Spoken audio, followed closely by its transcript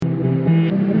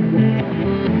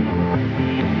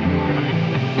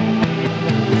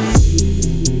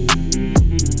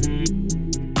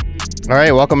All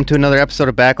right, welcome to another episode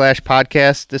of Backlash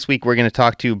Podcast. This week we're going to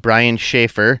talk to Brian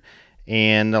Schaefer.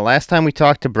 And the last time we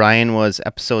talked to Brian was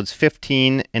episodes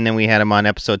 15, and then we had him on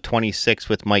episode 26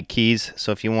 with Mike Keys.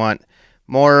 So if you want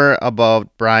more about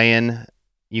Brian,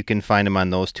 you can find him on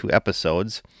those two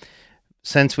episodes.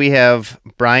 Since we have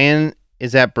Brian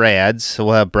is at Brad's, so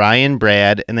we'll have Brian,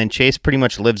 Brad, and then Chase pretty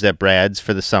much lives at Brad's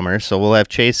for the summer. So we'll have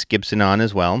Chase Gibson on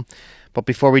as well. But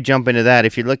before we jump into that,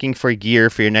 if you're looking for gear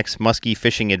for your next muskie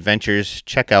fishing adventures,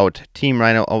 check out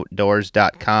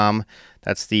TeamRhinoOutdoors.com.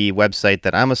 That's the website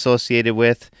that I'm associated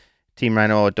with. Team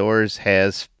Rhino Outdoors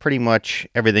has pretty much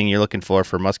everything you're looking for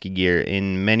muskie gear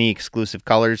in many exclusive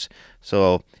colors.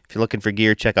 So if you're looking for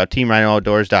gear, check out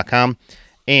TeamRhinoOutdoors.com.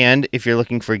 And if you're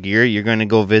looking for gear, you're going to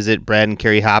go visit Brad and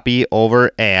Carrie Hoppy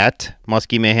over at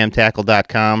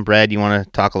MuskieMayhemTackle.com. Brad, you want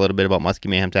to talk a little bit about Muskie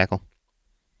Mayhem Tackle?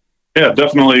 Yeah,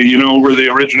 definitely. You know, we're the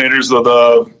originators of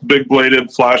the big bladed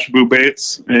flash boo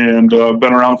baits and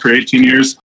been around for 18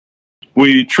 years.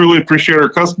 We truly appreciate our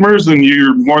customers, and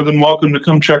you're more than welcome to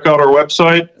come check out our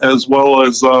website, as well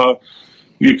as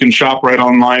you can shop right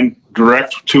online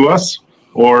direct to us,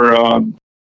 or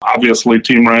obviously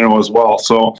Team Rhino as well.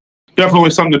 So definitely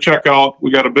something to check out.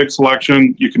 We got a big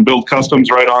selection. You can build customs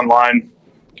right online.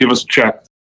 Give us a check.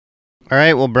 All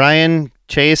right. Well, Brian,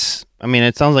 Chase, I mean,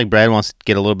 it sounds like Brad wants to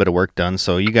get a little bit of work done,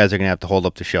 so you guys are going to have to hold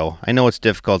up the show. I know it's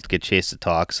difficult to get Chase to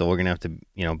talk, so we're going to have to,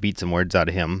 beat some words out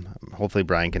of him. Hopefully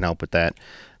Brian can help with that.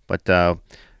 But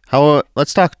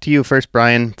let's talk to you first,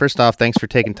 Brian. First off, thanks for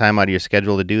taking time out of your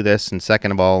schedule to do this. And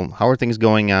second of all, how are things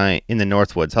going in the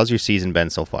Northwoods? How's your season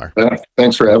been so far? Yeah,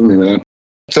 thanks for having me, man.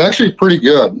 It's actually pretty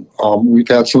good. We've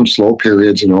had some slow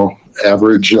periods,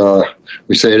 average.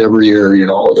 We say it every year,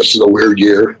 this is a weird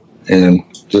year. And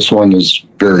this one is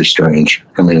very strange.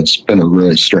 I mean, it's been a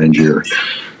really strange year.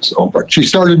 So, but she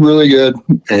started really good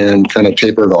and kind of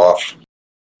tapered off.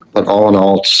 But all in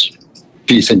all, it's a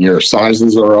decent year.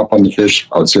 Sizes are up on the fish.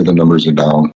 I would say the numbers are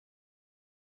down.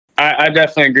 I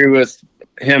definitely agree with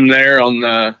him there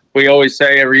on we always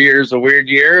say every year is a weird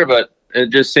year, but it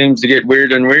just seems to get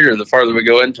weirder and weirder the farther we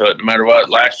go into it, no matter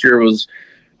what. I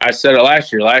said it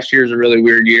last year. Last year is a really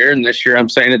weird year, and this year I'm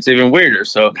saying it's even weirder.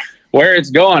 So where it's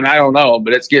going, I don't know,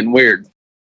 but it's getting weird. So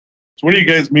what do you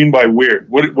guys mean by weird?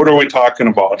 What are we talking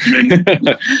about? I mean,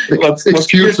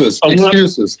 excuses.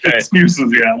 Excuses,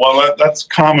 yeah. Well, that's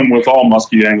common with all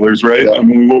muskie anglers, right? Yeah. I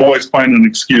mean, we always find an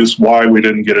excuse why we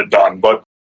didn't get it done. But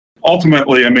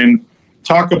ultimately, I mean,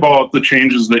 talk about the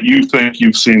changes that you think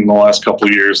you've seen in the last couple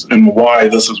of years and why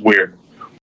this is weird.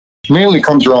 Mainly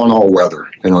comes around all weather.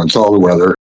 It's all the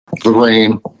weather. The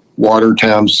rain, water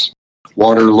temps,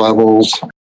 water levels.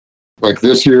 Like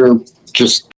this year,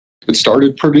 it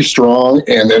started pretty strong,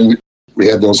 and then we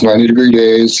had those 90-degree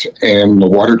days, and the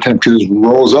water temperatures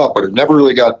rose up, but it never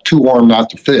really got too warm not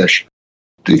to fish.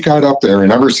 It got up there,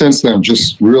 and ever since then,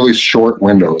 just really short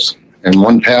windows. And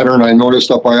one pattern I noticed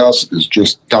up by us is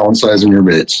just downsizing your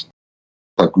baits.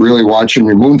 But really watching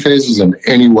your moon phases and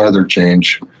any weather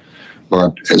change.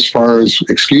 But as far as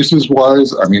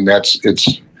excuses-wise, I mean,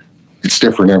 it's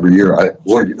different every year.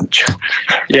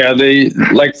 Yeah,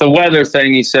 the weather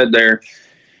thing he said there,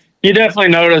 you definitely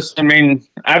noticed. I mean,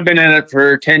 I've been in it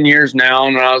for 10 years now,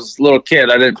 and when I was a little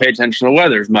kid, I didn't pay attention to the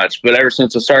weather as much. But ever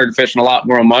since I started fishing a lot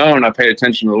more on my own, I paid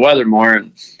attention to the weather more.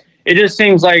 And it just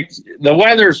seems like the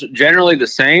weather's generally the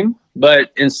same,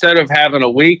 but instead of having a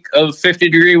week of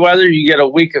 50-degree weather, you get a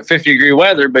week of 50-degree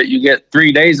weather, but you get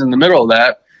 3 days in the middle of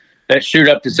that shoot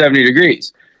up to 70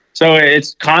 degrees. So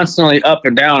it's constantly up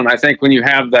and down. I think when you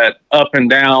have that up and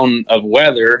down of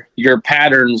weather, your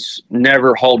patterns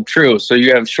never hold true. So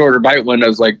you have shorter bite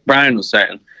windows, like Brian was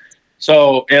saying.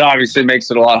 So it obviously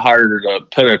makes it a lot harder to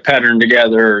put a pattern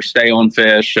together or stay on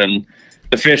fish, and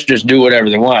the fish just do whatever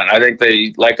they want. I think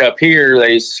they, like up here,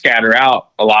 they scatter out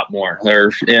a lot more.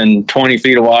 They're in 20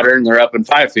 feet of water and they're up in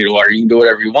 5 feet of water. You can do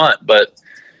whatever you want, but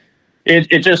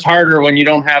it's just harder when you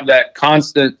don't have that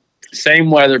constant same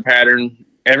weather pattern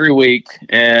every week,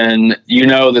 and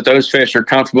that those fish are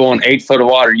comfortable in 8 foot of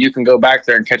water. You can go back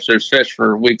there and catch those fish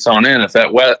for weeks on end if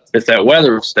that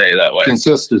weather will stay that way.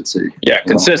 Consistency. Yeah,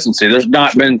 consistency. There's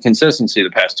not been consistency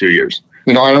the past 2 years.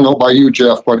 I don't know about you,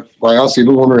 Jeff, but by us,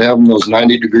 even when we're having those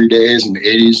 90-degree days and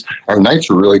 80s, our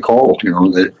nights are really cold.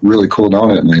 They really cool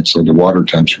down at night, so the water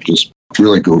temps are just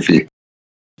really goofy.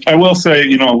 I will say,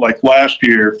 like last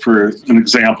year, for an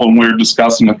example, and we were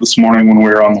discussing it this morning when we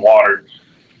were on the water,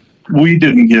 we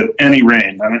didn't get any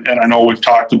rain. And I know we've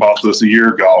talked about this a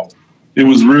year ago. It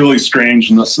was really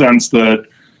strange in the sense that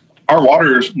our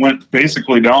water went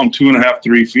basically down 2.5,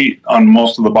 3 feet on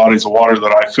most of the bodies of water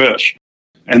that I fish.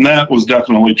 And that was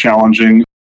definitely challenging.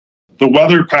 the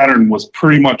weather pattern was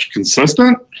pretty much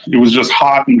consistent. It was just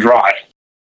hot and dry.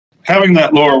 Having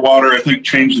that lower water, I think,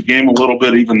 changed the game a little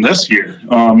bit even this year.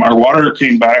 Our water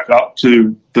came back up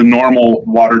to the normal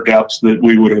water depths that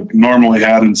we would have normally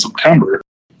had in September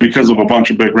because of a bunch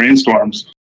of big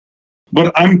rainstorms.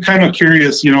 But I'm kind of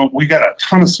curious, we got a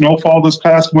ton of snowfall this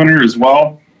past winter as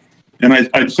well. And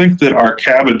I think that our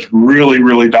cabbage really,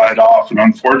 really died off. And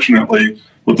unfortunately,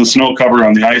 with the snow cover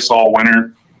on the ice all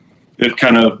winter, it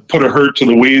kind of put a hurt to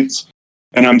the weeds.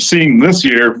 And I'm seeing this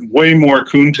year way more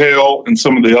coontail and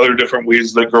some of the other different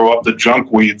weeds that grow up, the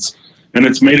junk weeds. And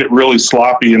it's made it really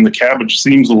sloppy, and the cabbage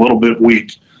seems a little bit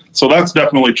weak. So that's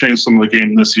definitely changed some of the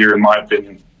game this year, in my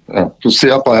opinion. Yeah. To see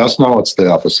up by us now, it's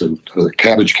the opposite. The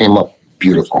cabbage came up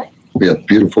beautiful. We had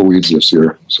beautiful weeds this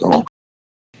year. So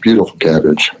beautiful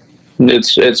cabbage.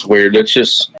 It's weird. It's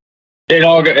just it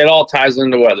all ties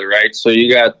into weather, right? So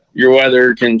you got your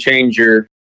weather can change your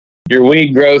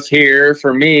weed growth here.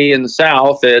 For me in the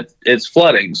south, it's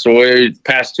flooding. So the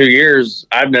past 2 years,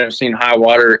 I've never seen high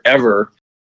water ever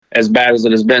as bad as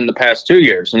it has been the past 2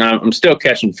 years. And I'm still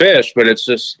catching fish, but it's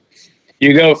just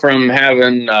you go from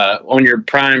having on your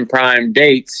prime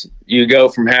dates, you go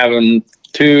from having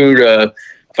 2 to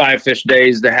 5 fish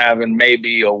days to having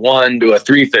maybe a 1 to a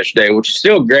 3 fish day, which is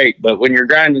still great. But when you're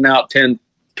grinding out 10,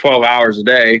 12 hours a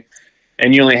day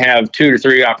and you only have 2 to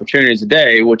 3 opportunities a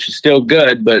day, which is still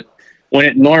good, but when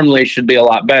it normally should be a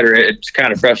lot better, it's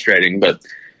kind of frustrating. But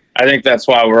I think that's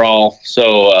why we're all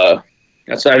so,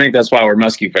 I think that's why we're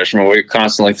muskie fishermen. We're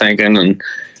constantly thinking, and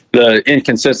the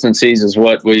inconsistencies is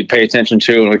what we pay attention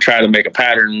to, and we try to make a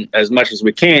pattern as much as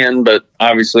we can. But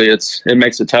obviously it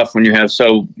makes it tough when you have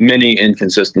so many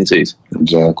inconsistencies.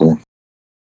 Exactly.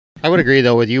 I would agree,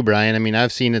 though, with you, Brian. I mean,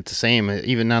 I've seen it the same.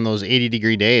 Even on those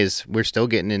 80-degree days, we're still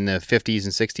getting in the 50s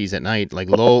and 60s at night, like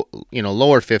lower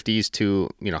 50s to,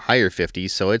 higher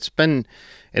 50s. So it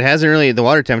hasn't really, the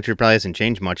water temperature probably hasn't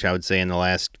changed much, I would say, in the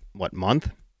last, month?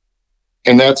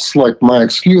 And that's like my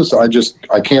excuse.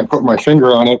 I can't put my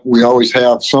finger on it. We always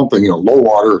have something, low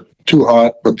water, too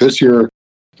hot. But this year,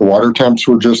 the water temps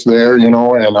were just there,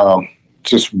 and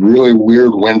just really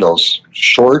weird windows,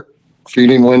 short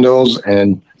feeding windows,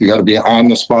 and you got to be on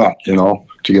the spot,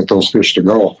 to get those fish to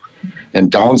go.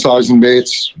 And downsizing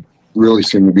baits really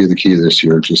seem to be the key this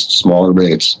year, just smaller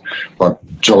baits. But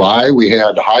July, we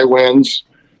had high winds,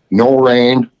 no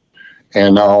rain,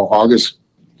 and now August,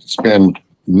 it's been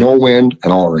no wind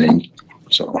and all rain.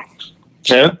 So,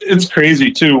 yeah, it's crazy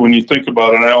too when you think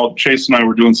about it. I know Chase and I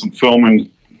were doing some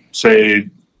filming, say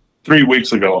 4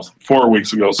 weeks ago,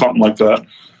 something like that.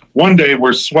 One day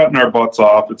we're sweating our butts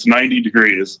off. It's 90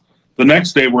 degrees. The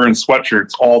next day we're in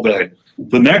sweatshirts all day.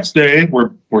 The next day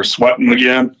we're sweating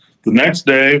again. The next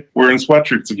day we're in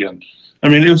sweatshirts again. I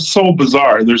mean, it's so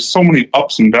bizarre. There's so many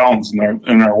ups and downs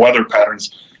in our weather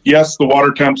patterns. Yes, the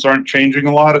water temps aren't changing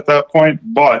a lot at that point,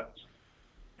 but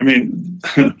I mean,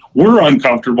 we're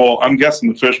uncomfortable. I'm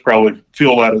guessing the fish probably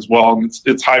feel that as well.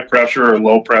 It's high pressure or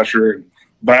low pressure,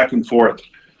 back and forth.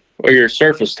 Well, your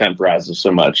surface temp rises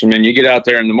so much. I mean, you get out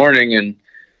there in the morning, and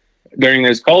during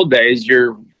those cold days,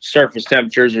 your surface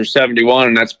temperatures are 71,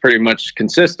 and that's pretty much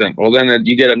consistent. Well, then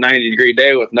you get a 90-degree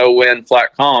day with no wind,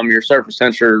 flat calm, your surface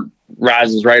temperature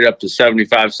rises right up to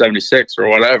 75, 76 or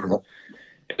whatever.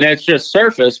 And it's just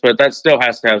surface, but that still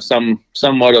has to have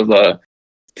somewhat of a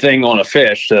thing on a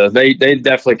fish. They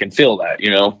definitely can feel that,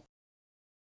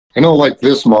 I know, like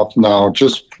this month now,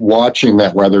 just watching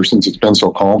that weather since it's been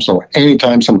so calm. So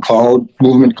anytime some cloud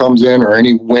movement comes in or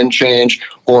any wind change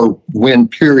or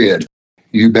wind period,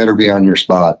 you better be on your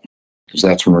spot because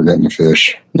that's when we're getting the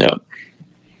fish. Yeah.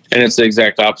 And it's the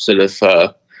exact opposite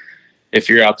if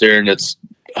you're out there and it's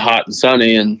hot and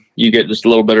sunny and you get just a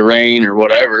little bit of rain or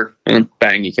whatever, and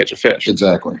bang, you catch a fish.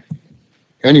 Exactly.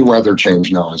 Any weather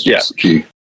change now is just the key.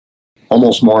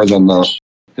 Almost more than the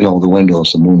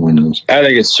windows, the moon windows. I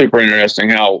think it's super interesting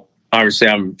how, obviously,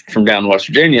 I'm from down in West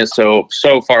Virginia, so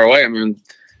far away. I mean,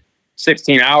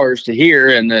 16 hours to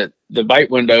here, and the bite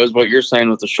windows, what you're saying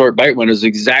with the short bite window, is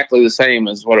exactly the same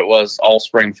as what it was all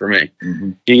spring for me.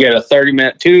 Mm-hmm. You get a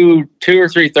 30-minute, two or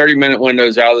three 30-minute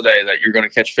windows out of the day that you're going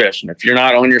to catch fish. And if you're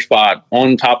not on your spot,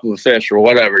 on top of a fish or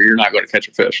whatever, you're not going to catch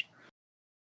a fish.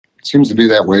 It seems to be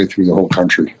that way through the whole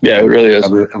country. Yeah, it really is.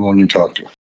 Everyone you talk to.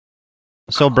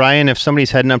 So, Brian, if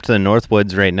somebody's heading up to the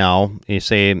Northwoods right now, you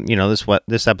say,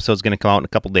 this episode's going to come out in a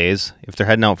couple days. If they're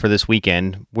heading out for this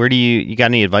weekend, where do you got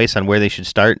any advice on where they should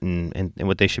start and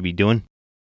what they should be doing?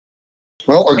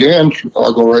 Well, again,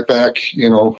 I'll go right back,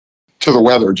 to the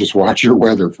weather. Just watch your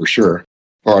weather for sure.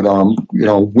 But,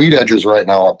 weed edges right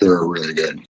now up there are really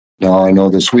good. Now, I know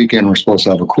this weekend we're supposed to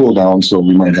have a cool down, so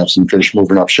we might have some fish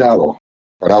moving up shallow.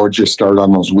 But I would just start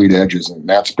on those weed edges, and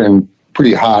that's been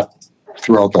pretty hot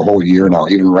throughout the whole year now,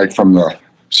 even right from the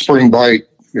spring bite.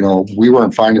 We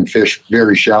weren't finding fish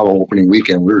very shallow opening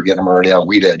weekend. We were getting them already on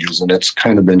weed edges, and it's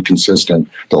kind of been consistent.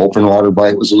 The open water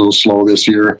bite was a little slow this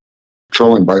year.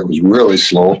 Trolling bite was really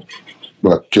slow,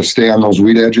 but just stay on those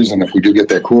weed edges, and if we do get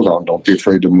that cool down, don't be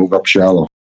afraid to move up shallow.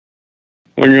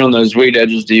 When you're on those weed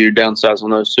edges, do you downsize on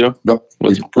those too? Yep.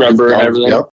 With rubber and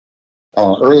everything? Yep.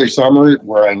 Early summer,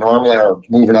 where I normally are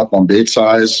moving up on bait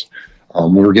size,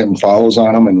 we were getting follows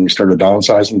on them, and we started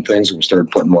downsizing things, and we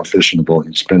started putting more fish in the boat.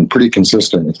 It's been pretty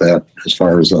consistent with that as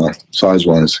far as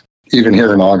size-wise. Even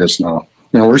here in August now,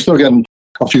 we're still getting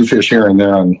a few fish here and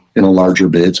there on larger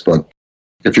baits, but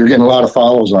if you're getting a lot of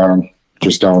follows on them,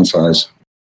 just downsize.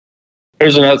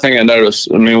 Here's another thing I noticed.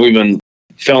 We've been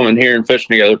filming here and fishing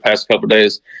together the past couple of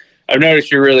days. I've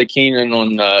noticed you're really keen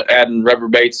on adding rubber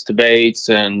baits to baits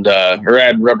and or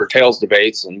adding rubber tails to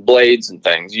baits and blades and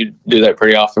things. You do that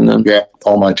pretty often then? Yeah,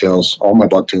 all my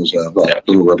bucktails have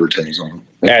little rubber tails on them.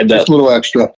 Add just a little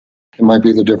extra. It might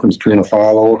be the difference between a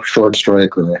follow, short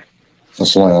strike, or a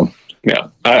slam. Yeah,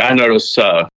 I notice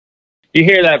you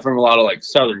hear that from a lot of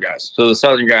Southern guys. So the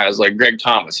Southern guys like Greg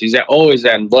Thomas, he's always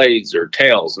adding blades or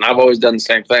tails, and I've always done the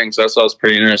same thing. So I thought it's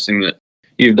pretty interesting that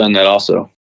you've done that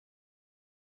also.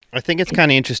 I think it's kind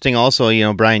of interesting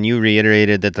also, Brian, you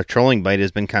reiterated that the trolling bite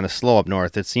has been kind of slow up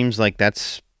north. It seems like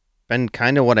that's been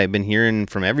kind of what I've been hearing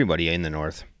from everybody in the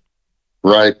north.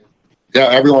 Right. Yeah,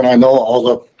 everyone I know, all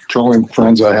the trolling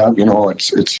friends I have,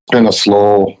 it's been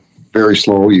a very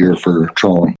slow year for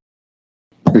trolling.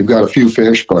 We've got a few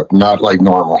fish, but not like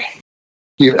normal.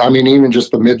 Even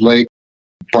just the mid-lake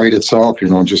bite itself,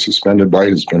 just suspended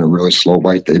bite has been a really slow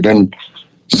bite. They've been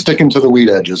sticking to the weed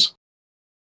edges.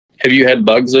 Have you had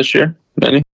bugs this year,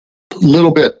 Benny? A little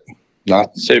bit.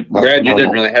 Brad, you didn't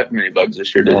really have many bugs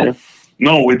this year, did you?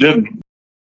 No, we didn't.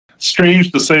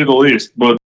 Strange to say the least,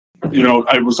 but,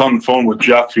 I was on the phone with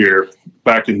Jeff here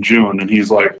back in June, and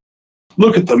he's like,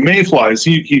 look at the mayflies.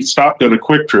 He stopped at a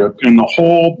Quick Trip, and the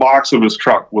whole box of his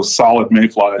truck was solid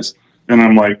mayflies. And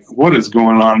I'm like, what is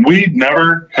going on? We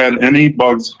never had any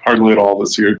bugs hardly at all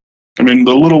this year. The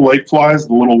little lake flies,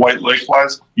 the little white lake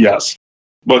flies, yes.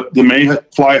 But the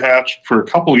mayfly hatch for a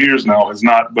couple of years now has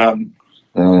not been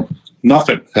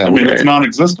nothing. It's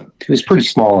non-existent. It was pretty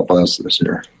small up us this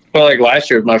year. Well, last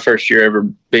year was my first year ever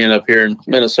being up here in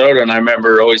Minnesota, and I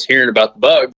remember always hearing about the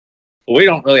bugs. Well, we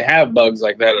don't really have bugs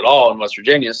like that at all in West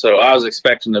Virginia, so I was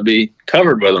expecting to be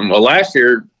covered with them. Well, last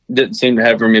year didn't seem to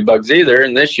have very many bugs either,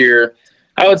 and this year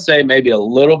I would say maybe a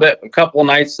little bit. A couple of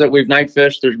nights that we've night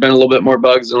fished, there's been a little bit more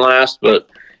bugs than last, but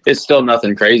it's still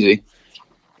nothing crazy.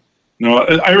 No,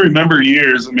 I remember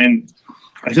years.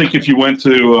 I think if you went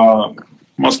to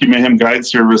Muskie Mayhem Guide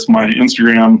Service, my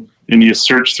Instagram, and you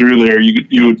search through there,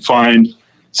 you would find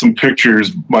some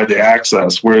pictures by the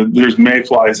access where there's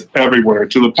mayflies everywhere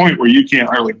to the point where you can't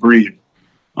hardly breathe.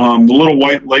 The little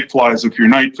white lake flies, if you're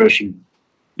night fishing,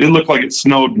 it looked like it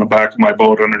snowed in the back of my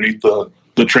boat underneath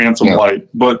the transom light.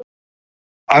 But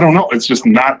I don't know. It's just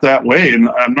not that way, and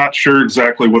I'm not sure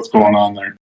exactly what's going on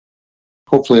there.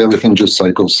 Hopefully everything just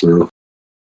cycles through.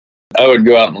 I would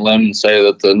go out on a limb and say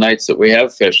that the nights that we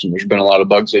have fished, and there's been a lot of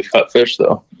bugs we've caught fish,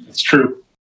 though. It's true.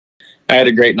 I had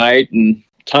a great night and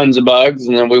tons of bugs,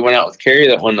 and then we went out with Carrie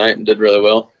that one night and did really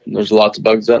well. There's lots of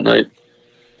bugs that night.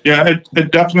 Yeah,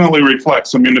 it definitely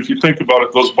reflects. If you think about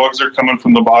it, those bugs are coming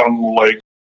from the bottom of the lake.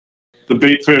 The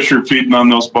bait fish are feeding on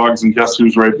those bugs, and guess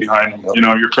who's right behind them?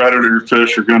 Your predator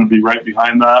fish are going to be right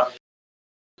behind that.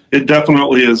 It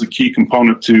definitely is a key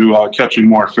component to catching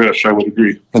more fish, I would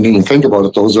agree. And then you think about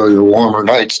it, those are your warmer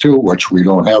nights too, which we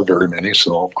don't have very many.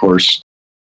 So, of course,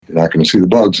 you're not going to see the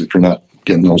bugs if you're not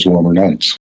getting those warmer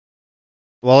nights.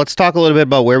 Well, let's talk a little bit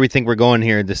about where we think we're going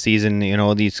here this season.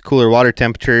 These cooler water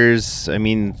temperatures.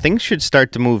 Things should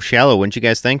start to move shallow, wouldn't you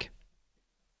guys think?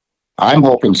 I'm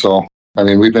hoping so.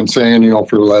 We've been saying,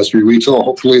 for the last 3 weeks,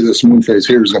 hopefully this moon phase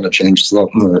here is going to change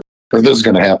something, or this is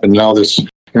going to happen. Now this,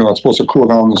 it's supposed to cool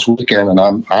down this weekend, and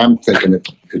I'm thinking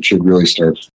it should really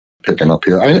start picking up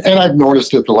here. And I've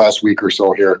noticed it the last week or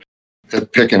so here,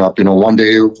 it picking up. One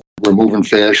day we're moving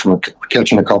fish, we're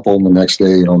catching a couple, and the next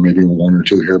day, maybe one or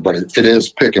two here, but it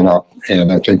is picking up.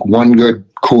 And I think one good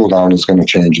cool down is going to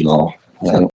change it all.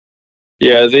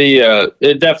 Yeah,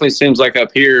 it definitely seems like up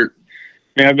here,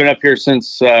 I've been up here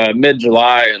since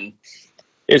mid-July, and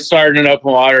it started in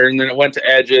open water, and then it went to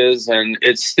edges, and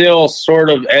it's still sort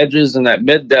of edges in that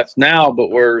mid-depth now, but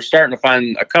we're starting to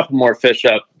find a couple more fish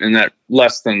up in that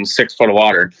less than 6 foot of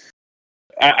water.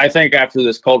 I think after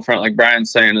this cold front, like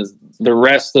Brian's saying, is the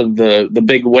rest of the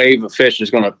big wave of fish is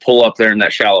going to pull up there in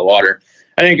that shallow water.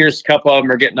 I think there's a couple of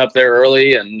them are getting up there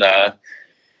early and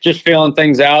just feeling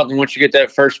things out. And once you get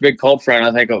that first big cold front,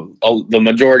 I think the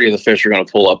majority of the fish are going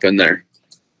to pull up in there.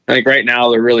 I think right now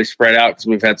they're really spread out because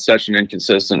we've had such an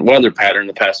inconsistent weather pattern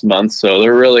the past month. So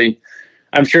they're really,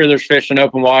 I'm sure there's fish in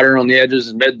open water on the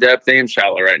edges, mid-depth and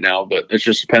shallow right now, but it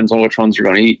just depends on which ones you're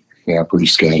going to eat. Yeah, pretty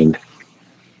scattered.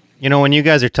 You know, when you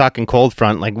guys are talking cold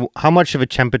front, like how much of a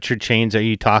temperature change are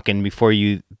you talking before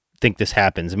you think this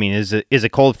happens? I mean, is a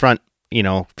cold front, you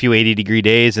know, a few 80-degree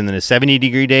days and then a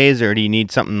 70-degree days, or do you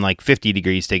need something like 50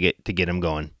 degrees to get them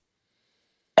going?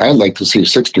 I'd like to see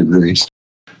 60 degrees,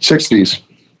 60s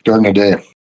during the day.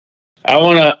 I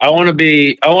want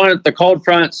the cold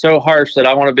front so harsh that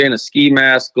I want to be in a ski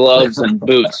mask, gloves, and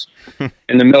boots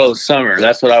in the middle of summer.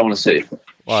 That's what I want to see.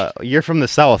 Well, you're from the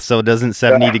south, so doesn't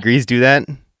 70 degrees do that?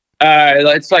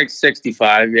 It's like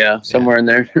 65, somewhere in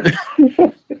there.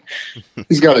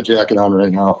 He's got a jacket on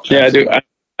right now. Yeah, I do.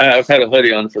 I've had a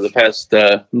hoodie on for the past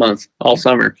month, all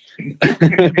summer.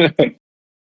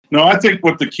 No, I think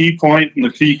what the key point and the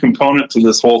key component to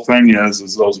this whole thing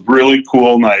is those really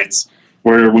cool nights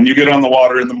where when you get on the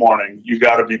water in the morning, you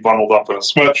got to be bundled up in a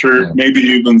sweatshirt, maybe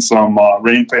even some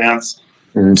rain pants.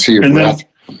 And see your breath.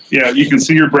 Then, you can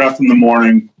see your breath in the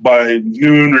morning. By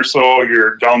noon or so,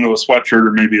 you're down to a sweatshirt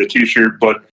or maybe a t-shirt.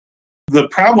 But the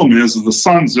problem is the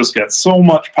sun's just got so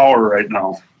much power right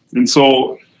now. And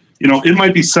so, you know, it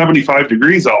might be 75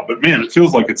 degrees out, but man, it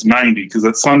feels like it's 90 because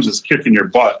that sun's just kicking your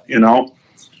butt, you know.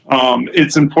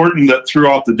 It's important that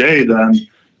throughout the day, then,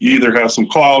 you either have some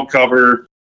cloud cover,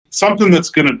 something that's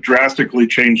going to drastically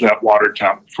change that water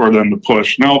temp for them to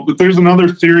push. Now, but there's another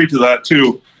theory to that,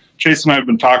 too. Chase and I have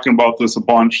been talking about this a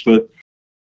bunch, that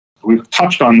we've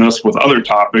touched on this with other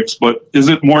topics, but is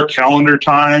it more calendar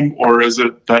time or is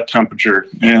it that temperature?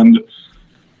 And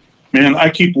man, I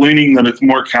keep leaning that it's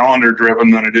more calendar driven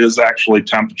than it is actually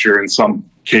temperature in some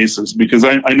cases, because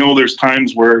I know there's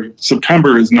times where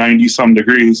September is 90 some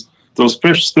degrees. Those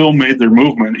fish still made their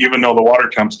movement, even though the water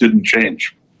temps didn't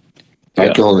change. I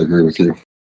totally agree with you.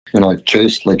 You know, like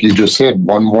Chase, like you just said,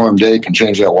 one warm day can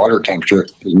change that water temperature.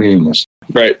 It's meaningless.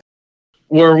 Right.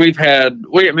 Where we've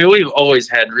always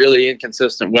had really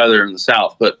inconsistent weather in the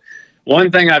South, but one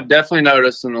thing I've definitely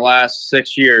noticed in the last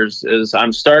 6 years is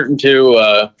I'm starting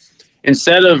to,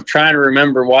 instead of trying to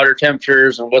remember water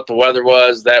temperatures and what the weather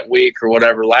was that week or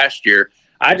whatever last year,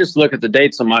 I just look at the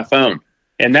dates on my phone.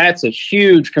 And that's a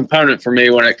huge component for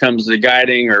me when it comes to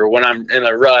guiding or when I'm in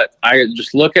a rut. I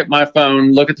just look at my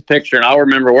phone, look at the picture, and I'll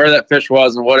remember where that fish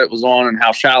was and what it was on and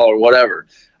how shallow or whatever.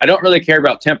 I don't really care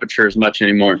about temperature as much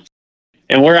anymore.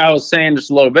 And where I was saying just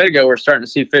a little bit ago, we're starting to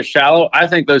see fish shallow. I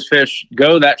think those fish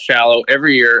go that shallow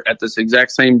every year at this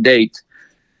exact same date.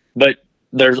 But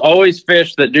there's always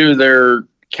fish that do their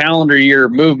calendar year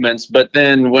movements. But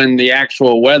then when the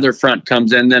actual weather front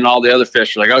comes in, then all the other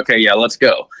fish are like, okay, yeah, let's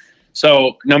go.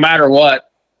 So no matter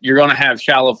what, you're going to have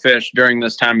shallow fish during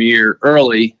this time of year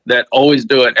early that always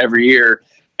do it every year.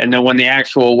 And then when the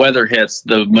actual weather hits,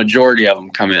 the majority of them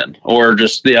come in, or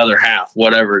just the other half,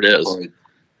 whatever it is. Right.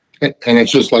 And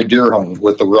it's just like deer hunting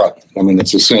with the rut. I mean,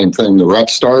 it's the same thing. The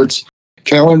rut starts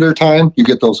calendar time. You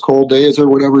get those cold days or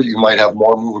whatever, you might have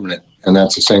more movement. And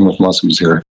that's the same with muskies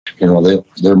here. You know,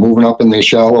 they're moving up in these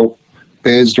shallow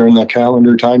bays during that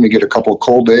calendar time. You get a couple of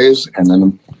cold days, and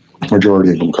then the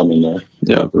majority of them come in there.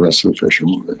 Yeah. The rest of the fish are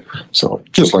moving. So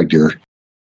just like deer.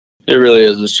 It really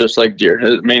is. It's just like deer.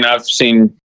 I mean, I've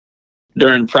seen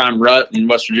during prime rut in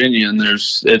West Virginia, and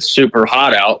it's super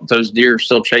hot out. Those deer are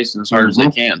still chasing as hard as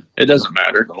they can. It doesn't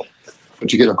matter.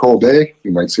 But you get a cold day,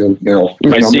 you might see, you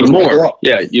might see more.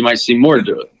 Yeah, you might see more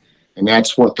do it. And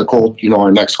that's what the cold,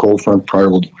 our next cold front probably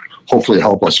will hopefully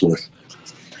help us with.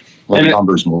 The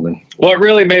numbers moving. What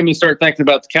really made me start thinking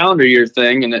about the calendar year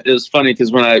thing, and it is funny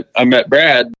because when I met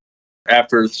Brad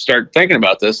after start thinking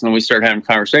about this, and then we started having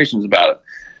conversations about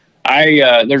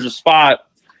it. There's a spot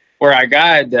where I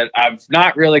guide that I've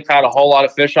not really caught a whole lot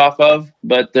of fish off of,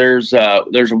 but there's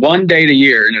one date a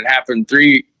year, and it happened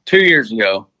 2 years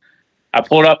ago. I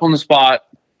pulled up on the spot.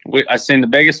 I seen the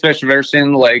biggest fish I've ever seen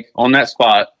in the lake on that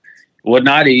spot. Would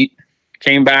not eat.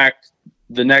 Came back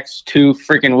the next 2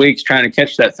 freaking weeks trying to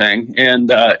catch that thing, and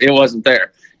it wasn't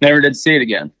there. Never did see it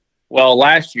again. Well,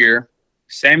 last year,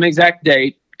 same exact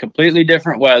date, completely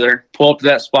different weather, pull up to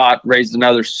that spot, raised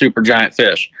another super giant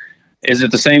fish. Is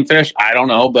it the same fish? I don't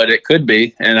know, but it could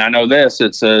be. And I know this,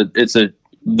 it's the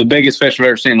biggest fish I've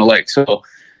ever seen in the lake. So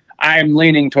I'm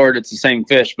leaning toward it's the same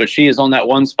fish, but she is on that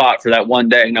one spot for that one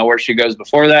day. Now where she goes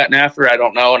before that and after, I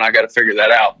don't know. And I got to figure that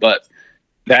out. But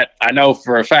that I know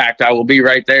for a fact, I will be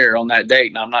right there on that date.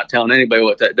 And I'm not telling anybody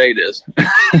what that date is.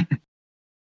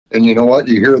 And you know what?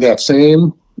 You hear that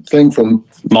same thing from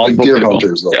Multiple deer people.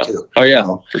 hunters, though, Yeah. too. Oh yeah, You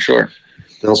know, for sure.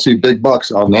 they'll see big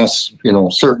bucks on this,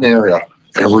 certain area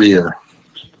every year.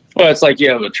 Well, it's like you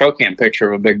have a trail cam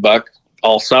picture of a big buck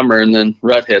all summer, and then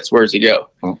rut hits. Where's he go?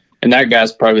 Oh. And that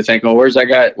guy's probably thinking, "Well, where's that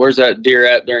guy? Where's that deer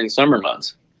at during the summer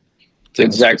months?" It's the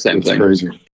exact same It's thing. crazy.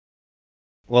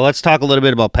 Well, let's talk a little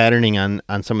bit about patterning on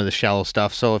some of the shallow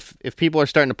stuff. So if people are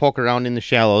starting to poke around in the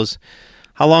shallows,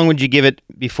 how long would you give it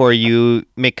before you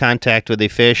make contact with a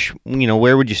fish?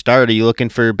 Where would you start? Are you looking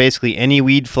for basically any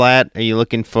weed flat? Are you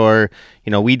looking for,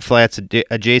 weed flats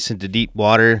adjacent to deep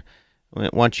water? Why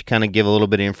don't you kind of give a little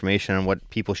bit of information on what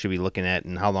people should be looking at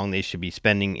and how long they should be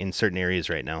spending in certain areas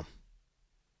right now?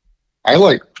 I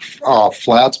like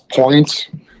flats, points,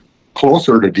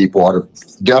 closer to deep water,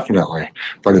 definitely.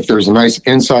 But if there's a nice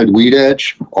inside weed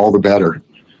edge, all the better.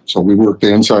 So we work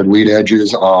the inside weed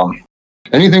edges.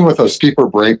 Anything with a steeper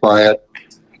break by it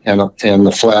and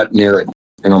the flat near it.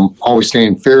 And I'm always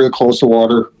staying fairly close to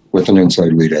water with an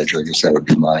inside weed edge. I guess that would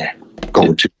be my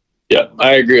go-to. Yeah,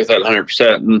 I agree with that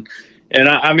 100%. And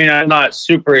I mean, I'm not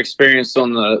super experienced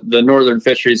on the northern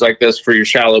fisheries like this for your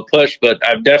shallow push, but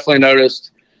I've definitely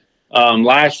noticed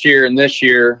last year and this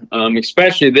year,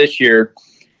 especially this year,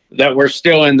 that we're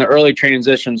still in the early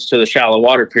transitions to the shallow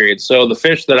water period. So the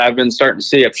fish that I've been starting to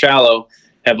see up shallow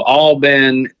have all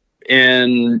been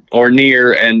in or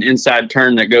near an inside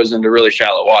turn that goes into really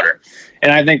shallow water.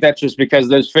 And I think that's just because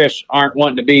those fish aren't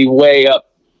wanting to be way up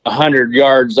 100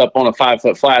 yards up on a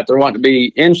 5-foot flat. They're wanting to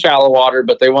be in shallow water,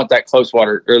 but they want that close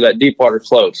water or that deep water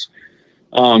close.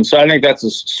 So I think that's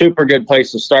a super good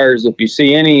place to start is if you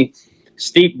see any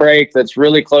steep break that's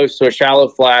really close to a shallow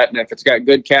flat, and if it's got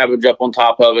good cabbage up on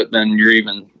top of it, then you're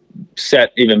even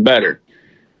set even better.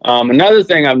 Another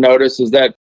thing I've noticed is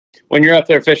that when you're up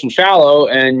there fishing shallow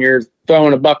and you're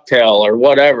throwing a bucktail or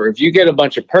whatever, if you get a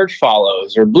bunch of perch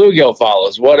follows or bluegill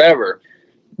follows, whatever,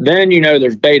 then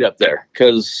there's bait up there.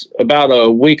 Because about a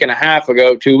week and a half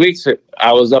ago, 2 weeks,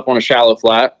 I was up on a shallow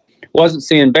flat, wasn't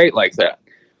seeing bait like that.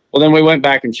 Well, then we went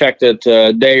back and checked it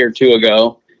a day or two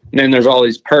ago, and then there's all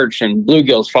these perch and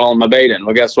bluegills following my bait in.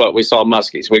 Well, guess what? We saw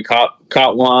muskies. We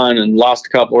caught one and lost a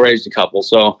couple, raised a couple.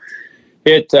 So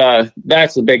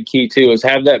that's the big key too, is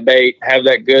have that bait, have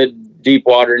that good deep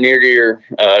water near to your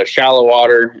shallow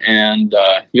water, and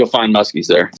you'll find muskies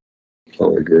there.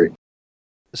 Totally agree.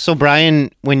 So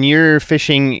Brian, when you're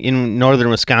fishing in northern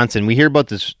Wisconsin, we hear about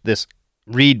this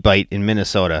reed bite in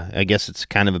Minnesota. I guess it's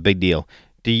kind of a big deal.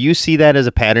 Do you see that as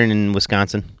a pattern in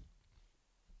Wisconsin?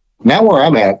 Not where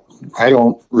I'm at. I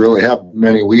don't really have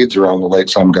many weeds around the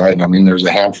lakes I'm guiding. I mean, there's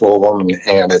a handful of them,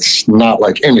 and it's not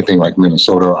like anything like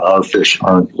Minnesota. Our fish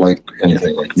aren't like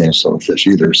anything like Minnesota fish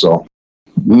either. So,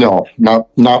 no,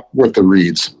 not with the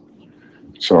reeds.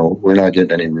 So we're not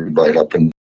getting any reed bite up,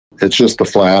 and it's just the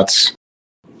flats,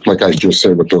 like I just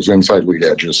said, with those inside weed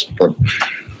edges. But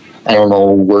I don't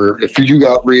know if you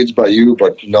got reeds by you,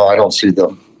 but no, I don't see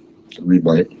the reed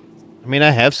bite. I mean,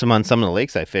 I have some on some of the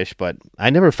lakes I fish, but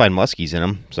I never find muskies in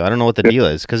them, so I don't know what the deal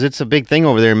is, because it's a big thing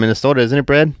over there in Minnesota, isn't it,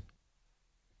 Brad?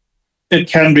 It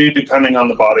can be, depending on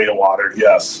the body of water,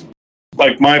 yes.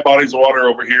 Like my bodies of water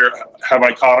over here, have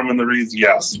I caught them in the reeds?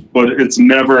 Yes, but it's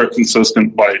never a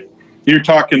consistent bite. You're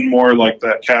talking more like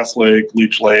that Cass Lake,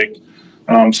 Leech Lake.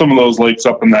 Some of those lakes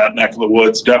up in that neck of the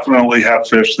woods definitely have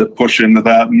fish that push into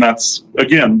that, and that's,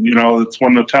 again, it's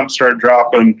when the temps start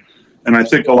dropping. And I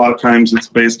think a lot of times it's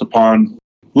based upon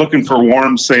looking for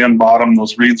warm sand bottom.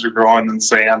 Those reeds are growing in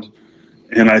sand.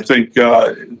 And I think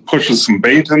it pushes some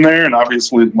bait in there, and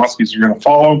obviously the muskies are going to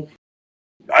follow.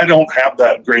 I don't have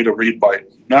that great a reed bite.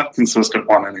 Not consistent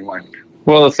one anyway.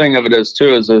 Well, the thing of it is,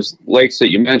 too, is those lakes that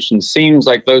you mentioned, seems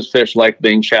like those fish like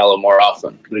being shallow more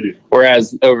often. They do.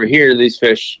 Whereas over here, these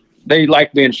fish, they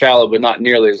like being shallow, but not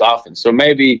nearly as often. So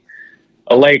maybe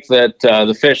a lake that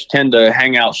the fish tend to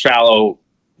hang out shallow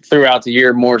throughout the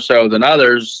year more so than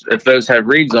others, if those have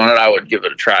reeds on it, I would give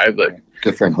it a try. But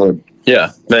Different hood.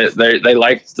 yeah, they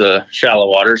like the shallow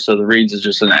water, so the reeds is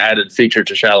just an added feature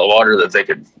to shallow water that they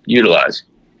could utilize.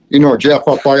 Jeff,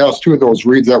 up by us too, those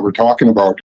reeds that we're talking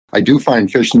about, I do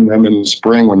find fishing them in the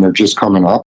spring when they're just coming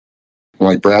up.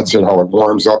 Like Brad said, how it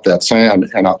warms up that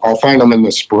sand, and I'll find them in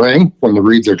the spring when the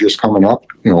reeds are just coming up,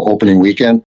 opening week.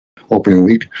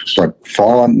 But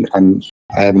fall,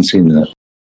 I haven't seen that.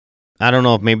 I don't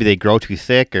know if maybe they grow too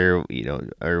thick, or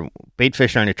or bait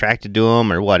fish aren't attracted to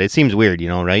them, or what. It seems weird,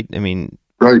 right? I mean,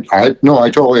 right? I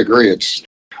totally agree.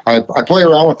 I play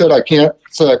around with it. I can't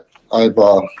say I've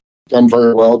done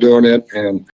very well doing it,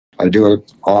 and I do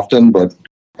it often, but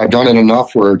I've done it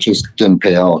enough where it just didn't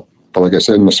pay out. But like I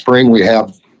said, in the spring, we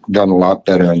have done a lot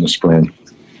better in the spring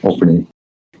opening.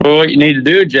 Well, Well, what you need to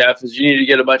do, Jeff, is you need to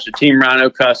get a bunch of Team Rhino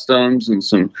customs and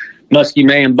some musky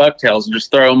Maine bucktails and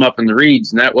just throw them up in the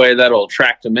reeds, and that way that'll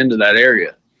attract them into that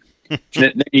area.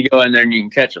 Then you go in there and you can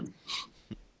catch them.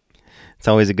 It's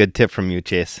always a good tip from you,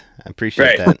 Chase. I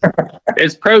appreciate that.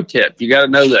 It's pro tip. You got to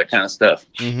know that kind of stuff.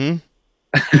 Mm-hmm.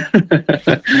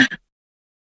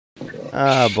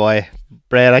 Oh, boy.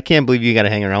 Brad, I can't believe you got to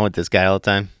hang around with this guy all the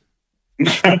time.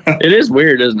 It is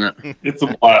weird, isn't it? It's a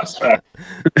blast.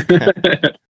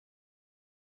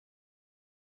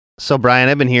 So, Brian,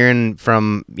 I've been hearing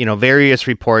from, various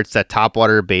reports that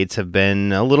topwater baits have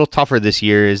been a little tougher this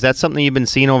year. Is that something you've been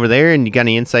seeing over there? And you got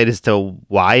any insight as to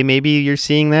why maybe you're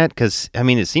seeing that? Because,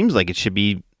 it seems like it should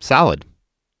be solid.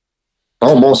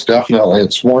 Oh, most definitely.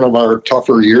 It's one of our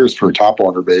tougher years for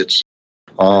topwater baits.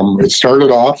 It started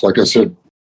off, like I said,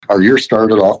 our year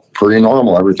started off pretty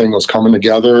normal. Everything was coming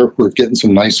together. We're getting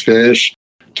some nice fish.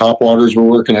 Topwaters were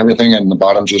working, everything, and the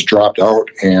bottom just dropped out.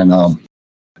 And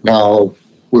now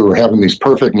we were having these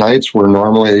perfect nights where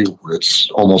normally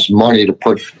it's almost money to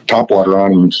put topwater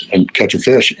on and catch a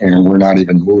fish, and we're not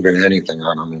even moving anything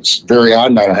on them. It's very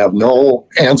odd, and I have no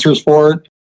answers for it.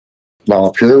 Now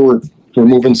up here, we're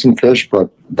moving some fish, but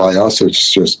by us,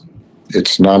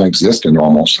 it's non-existent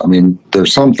almost.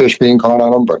 There's some fish being caught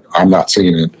on them, but I'm not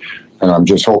seeing it. And I'm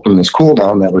just hoping this cool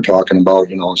down that we're talking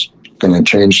about, is going to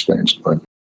change things. But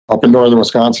up in northern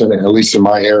Wisconsin, at least in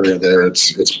my area there,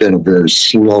 it's been a very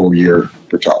slow year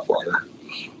for topwater.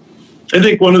 I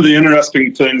think one of the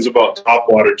interesting things about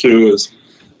topwater too is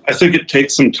I think it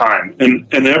takes some time, and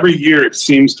every year it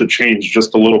seems to change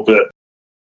just a little bit.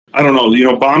 I don't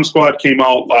know, Bomb Squad came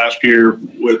out last year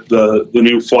with the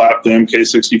new flap, the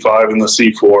MK65 and the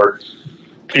C4,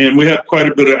 and we had quite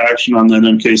a bit of action on that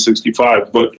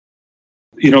MK65. But,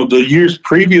 the years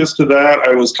previous to that,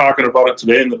 I was talking about it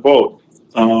today in the boat.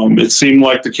 It seemed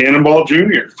like the Cannonball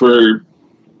Junior for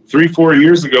 3-4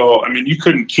 years ago, you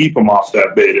couldn't keep them off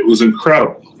that bait. It was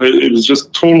incredible. It was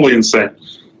just totally insane.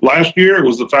 Last year, it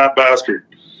was the Fat Bastard.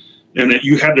 And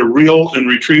you had to reel and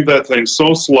retrieve that thing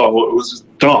so slow, it was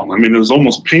just dumb. It was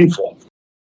almost painful.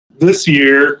 This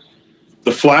year,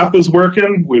 the flap is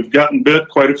working. We've gotten bit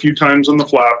quite a few times on the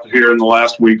flap here in the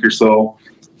last week or so.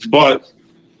 But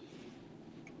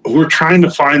we're trying to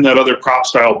find that other prop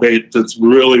style bait that's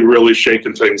really, really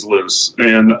shaking things loose.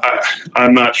 And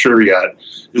I'm not sure yet.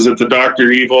 Is it the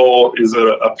Dr. Evil? Is it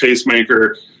a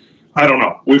pacemaker? I don't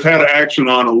know. We've had action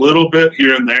on a little bit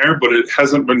here and there, but it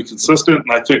hasn't been consistent.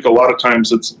 And I think a lot of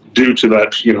times it's due to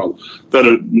that,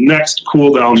 that next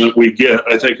cool down that we get,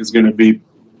 I think is going to be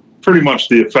pretty much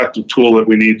the effective tool that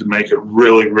we need to make it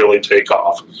really, really take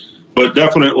off. But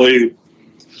definitely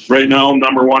right now,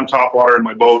 number one topwater in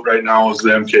my boat right now is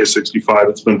the MK65.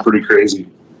 It's been pretty crazy.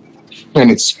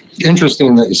 And it's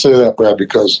interesting that you say that, Brad,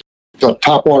 because the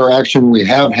topwater action we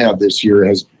have had this year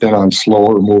has been on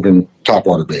slower moving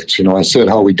topwater baits. I said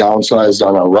how we downsized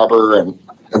on our rubber and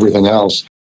everything else,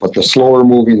 but the slower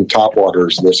moving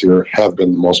topwaters this year have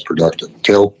been the most productive.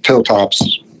 Tail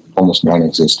tops, almost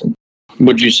non-existent.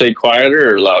 Would you say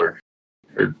quieter or louder?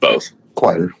 Or both?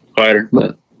 Quieter. Quieter,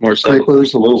 but more subtle.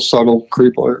 Creepers, a little subtle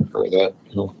creeper, or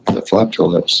that flap tail,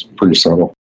 that's pretty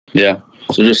subtle. Yeah.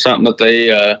 So just something that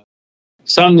they,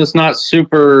 something that's not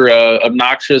super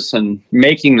obnoxious and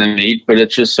making them eat, but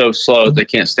it's just so slow that they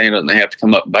can't stand it and they have to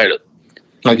come up and bite it.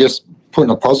 I guess putting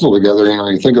a puzzle together,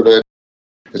 you think of it,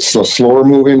 it's a slower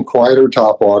moving, quieter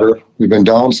topwater. We've been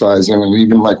downsizing, and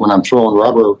even like when I'm throwing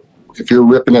rubber, if you're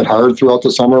ripping it hard throughout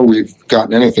the summer, we've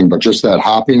gotten anything, but just that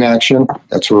hopping action,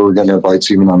 that's where we're getting our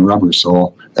bites even on rubber.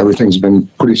 So everything's been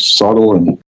pretty subtle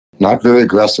and not very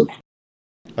aggressive.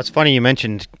 That's funny you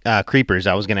mentioned creepers.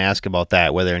 I was going to ask about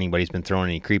that, whether anybody's been throwing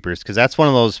any creepers, because that's one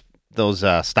of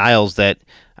those styles that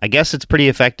I guess it's pretty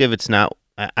effective. It's not.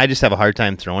 I just have a hard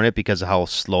time throwing it because of how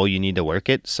slow you need to work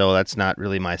it. So that's not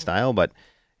really my style, but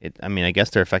I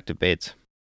guess they're effective baits.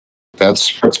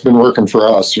 That's what's been working for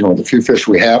us. The few fish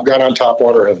we have got on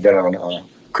topwater have been on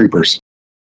creepers.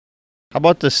 How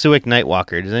about the Suick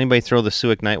Nightwalker? Does anybody throw the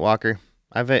Suick Nightwalker?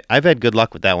 I've had good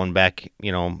luck with that one back, I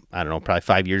don't know, probably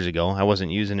 5 years ago. I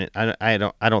wasn't using it. I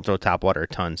don't throw topwater a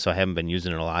ton, so I haven't been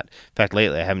using it a lot. In fact,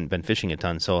 lately I haven't been fishing a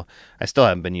ton, so I still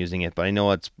haven't been using it. But I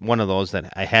know it's one of those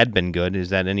that I had been good.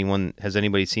 Has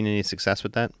anybody seen any success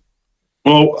with that?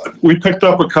 Well, we picked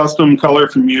up a custom color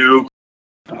from you,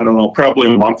 I don't know,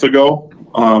 probably a month ago.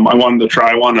 I wanted to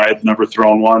try one. I had never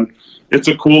thrown one. It's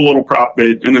a cool little prop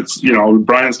bait, and it's,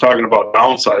 Brian's talking about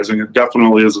downsizing. It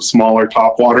definitely is a smaller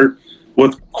topwater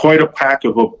with quite a pack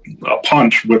of a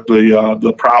punch with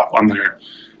the prop on there.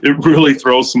 It really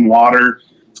throws some water.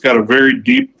 It's got a very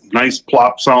deep, nice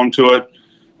plop sound to it.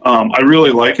 I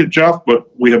really like it, Jeff, but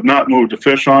we have not moved a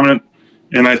fish on it.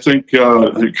 And I think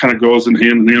it kind of goes in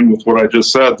hand with what I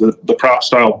just said, that the prop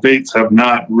style baits have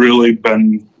not really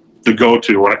been the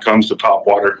go-to when it comes to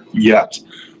topwater yet.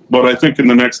 But I think in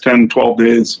the next 10, 12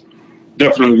 days,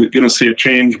 definitely going to see a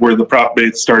change where the prop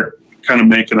baits start kind of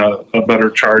making a better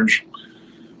charge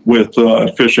with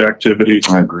fish activity.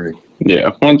 I agree.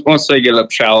 Yeah, once they get up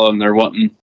shallow and they're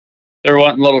wanting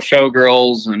little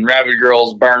showgirls and rabbit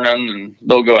girls burning, and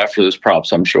they'll go after those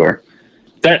props, I'm sure.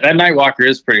 That Nightwalker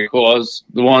is pretty cool. I was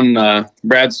the one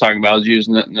Brad's talking about. I was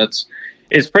using it, and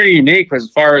it's pretty unique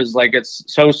as far as like it's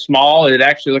so small. It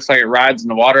actually looks like it rides in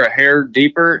the water a hair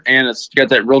deeper, and it's got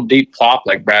that real deep plop,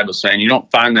 like Brad was saying. You don't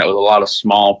find that with a lot of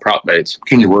small prop baits.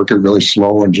 Can you work it really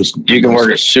slow and just? You can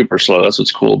work it super slow. That's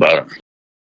what's cool about it.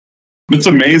 It's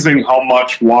amazing how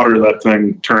much water that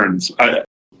thing turns.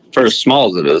 For as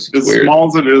small as it is, as small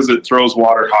as it is, it throws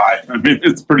water high. I mean,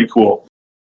 it's pretty cool.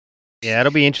 Yeah,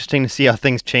 it'll be interesting to see how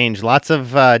things change. Lots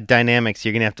of dynamics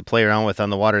you're going to have to play around with on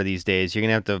the water these days. You're going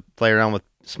to have to play around with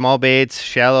small baits,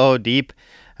 shallow, deep.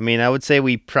 I mean, I would say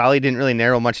we probably didn't really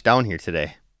narrow much down here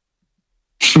today.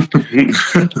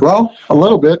 Well, a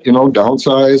little bit,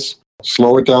 downsize,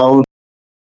 slow it down.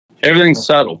 Everything's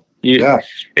subtle. Yeah.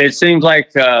 It seems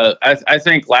like I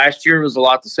think last year was a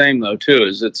lot the same though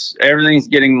too. Everything's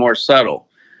getting more subtle.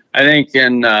 I think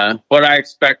in what I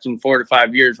expect in 4 to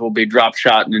 5 years will be drop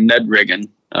shotting and Ned rigging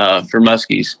for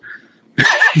muskies,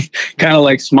 kind of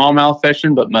like smallmouth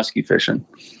fishing, but muskie fishing.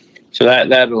 So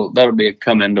that'll be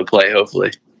come into play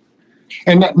hopefully.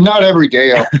 And not every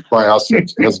day by us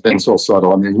has been so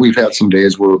subtle. I mean, we've had some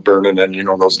days where we're burning in,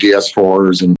 those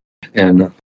DS4s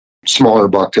and smaller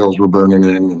bucktails we're burning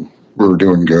in, and we're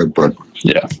doing good. But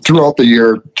yeah, throughout the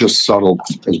year, just subtle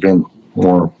has been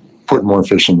putting more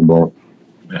fish in the boat.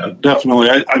 Yeah, definitely.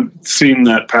 I've seen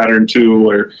that pattern too,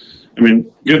 where,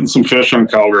 getting some fish on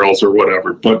cowgirls or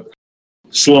whatever, but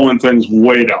slowing things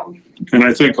way down. And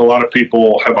I think a lot of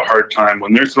people have a hard time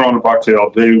when they're throwing a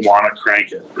bucktail, they want to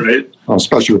crank it, right? Well,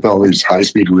 especially with all these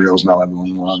high-speed reels now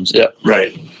everyone runs. Yeah,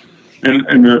 right.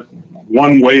 And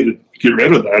one way to get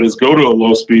rid of that is go to a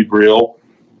low-speed reel,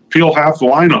 peel half the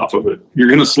line off of it. You're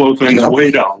going to slow things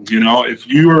way down. If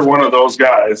you are one of those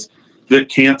guys that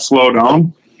can't slow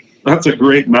down, that's a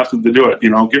great method to do it.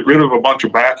 Get rid of a bunch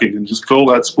of backing and just fill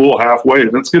that spool halfway.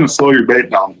 That's going to slow your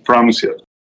bait down, promise you.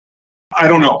 I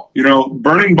don't know.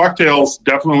 Burning bucktails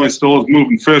definitely still is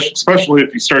moving fish, especially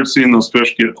if you start seeing those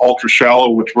fish get ultra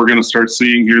shallow, which we're going to start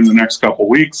seeing here in the next couple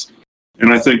weeks.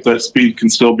 And I think that speed can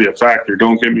still be a factor.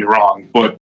 Don't get me wrong.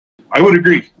 But I would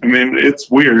agree. It's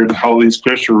weird how these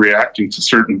fish are reacting to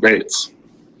certain baits.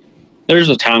 There's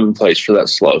a time and place for that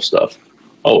slow stuff.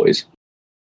 Always.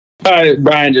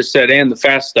 Brian just said, and the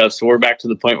fast stuff. So we're back to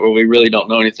the point where we really don't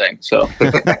know anything. So.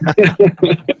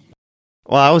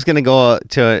 Well, I was going to go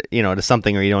to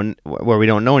something where we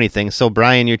don't know anything. So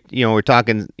Brian, we're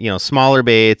talking, smaller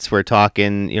baits. We're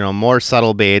talking, more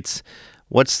subtle baits.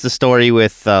 What's the story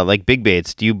with like big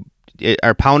baits?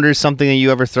 Are pounders something that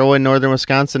you ever throw in northern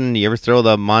Wisconsin? Do you ever throw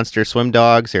the monster swim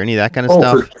dogs or any of that kind of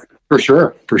stuff? For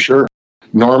sure.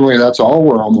 Normally that's all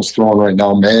we're almost throwing right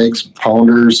now, mags,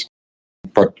 pounders,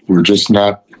 but we're just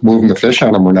not moving the fish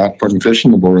on them. We're not putting fish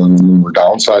in the boat on them. We're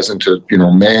downsizing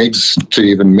to, mags to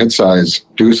even mid-size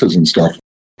deuces and stuff,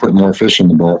 putting more fish in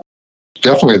the boat.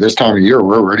 Definitely this time of year,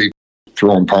 we're already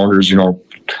throwing pounders.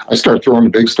 I start throwing the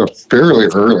big stuff fairly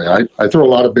early. I throw a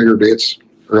lot of bigger baits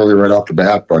early right off the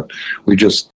bat, but we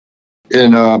just,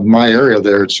 in my area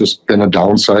there, it's just been a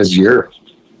downsized year.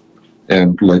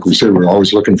 And like we said, we're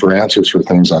always looking for answers for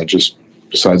things.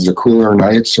 Besides the cooler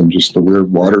nights and just the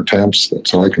weird water temps,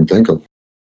 that's all I can think of.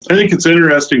 I think it's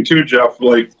interesting too, Jeff,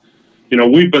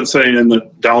 we've been saying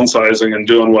that downsizing and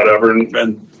doing whatever,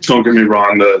 and don't get me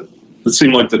wrong, it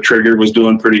seemed like the trigger was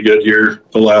doing pretty good here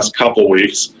the last couple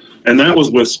weeks, and that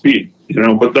was with speed,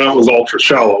 but that was ultra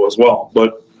shallow as well.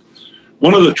 But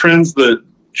one of the trends that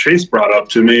Chase brought up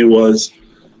to me was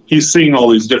he's seeing all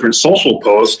these different social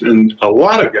posts, and a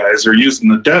lot of guys are using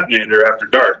the detonator after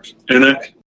dark, and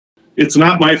it's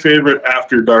not my favorite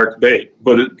after dark bait,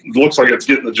 but it looks like it's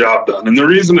getting the job done. And the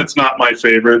reason it's not my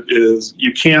favorite is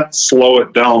you can't slow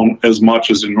it down as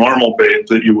much as a normal bait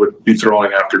that you would be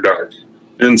throwing after dark.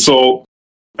 And so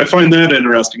I find that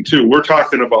interesting too. We're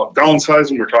talking about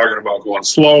downsizing, we're talking about going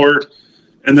slower.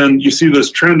 And then you see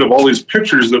this trend of all these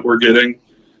pictures that we're getting,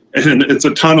 and it's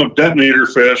a ton of detonator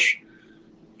fish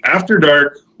after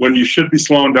dark, when you should be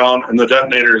slowing down, and the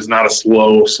detonator is not a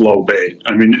slow bait.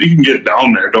 You can get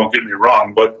down there, don't get me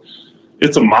wrong, but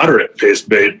it's a moderate pace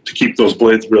bait to keep those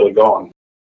blades really going.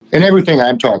 And everything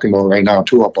I'm talking about right now,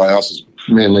 too, up by us is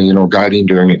mainly, guiding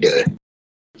during the day.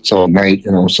 So at night,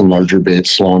 some larger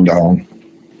baits slowing down.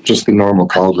 Just the normal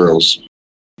cowgirls,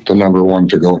 the number one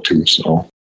to go to. So,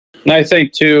 and I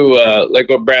think too, like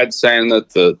what Brad's saying, that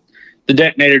the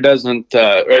detonator doesn't,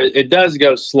 it does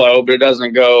go slow, but it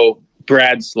doesn't go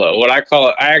Brad slow. What I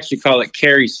actually call it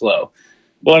carry slow.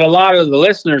 What a lot of the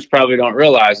listeners probably don't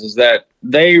realize is that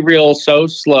they reel so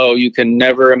slow, you can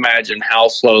never imagine how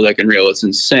slow they can reel. It's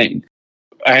insane.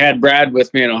 I had Brad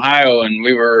with me in Ohio, and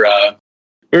we were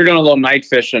doing a little night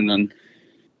fishing, and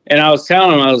I was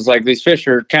telling him, I was like, these fish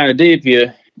are kind of deep.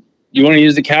 You want to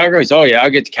use the cowgirl? He's, oh, yeah,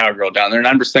 I'll get the cowgirl down there. And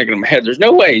I'm just thinking in my head, there's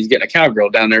no way he's getting a cowgirl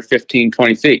down there 15,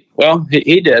 20 feet. Well,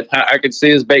 he did. I could see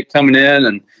his bait coming in,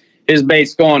 and his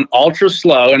bait's going ultra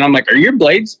slow. And I'm like, are your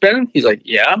blades spinning? He's like,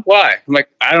 yeah. Why? I'm like,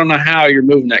 I don't know how you're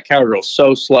moving that cowgirl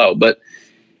so slow. But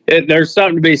there's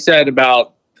something to be said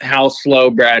about how slow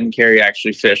Brad and Carrie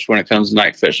actually fish when it comes to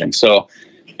night fishing. So,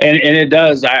 and it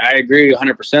does. I agree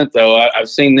 100%, though. I've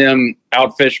seen them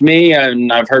outfish me,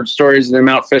 and I've heard stories of them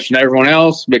outfishing everyone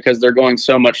else because they're going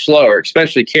so much slower,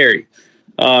 especially Carrie.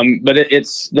 But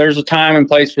there's a time and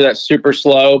place for that super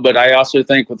slow. But I also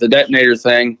think with the detonator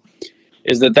thing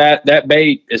is that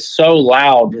bait is so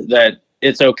loud that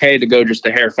it's okay to go just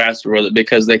a hair faster with it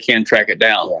because they can track it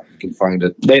down. Yeah, you can find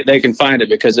it. They can find it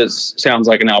because it sounds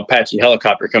like an Apache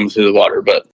helicopter coming through the water,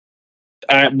 but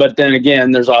then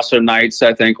again, there's also nights,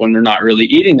 I think, when they're not really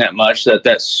eating that much,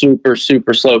 that super,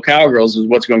 super slow cowgirls is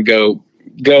what's going to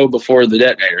go before the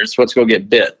detonator. It's what's going to get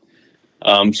bit.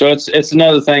 So it's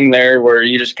another thing there where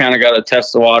you just kind of got to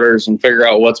test the waters and figure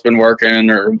out what's been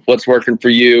working or what's working for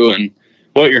you and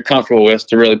what you're comfortable with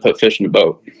to really put fish in the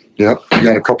boat. Yep. You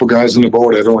got a couple guys in the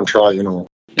boat. Everyone try,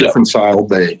 different style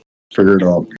bait. Figure it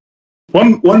out.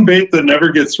 One bait that never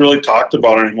gets really talked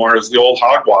about anymore is the old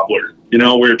hog wobbler. We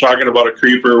were talking about a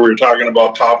creeper. We were talking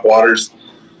about top waters.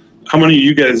 How many of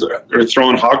you guys are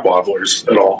throwing hog wobblers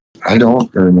at all? I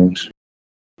don't very much.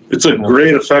 It's a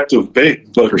great effective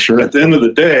bait, but for sure. At the end of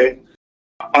the day,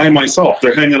 I myself,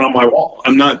 they're hanging on my wall.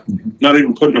 I'm not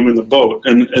even putting them in the boat.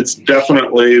 And it's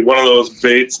definitely one of those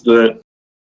baits that,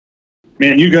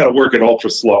 man, you got to work it ultra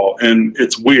slow. And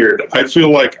it's weird. I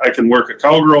feel like I can work a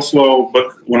cowgirl slow,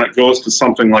 but when it goes to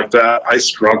something like that, I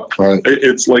struggle. Right.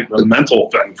 It's like a mental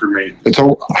thing for me.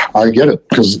 I get it,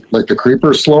 because like the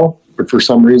creeper is slow, but for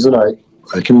some reason I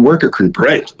can work a creeper.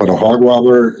 Right. But a hog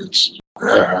wobbler,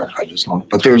 I just don't.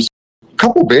 But there's a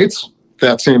couple baits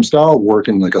that same style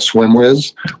working, like a swim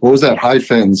whiz. What was that? High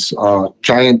fins,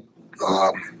 giant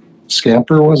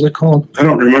scamper, was it called? I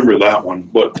don't remember that one,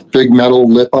 but big metal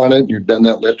lip on it. You bend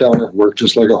that lip down, it worked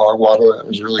just like a hog wobbler. That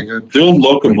was really good. The old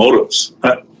locomotives,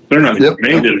 they're not even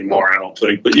made anymore, I don't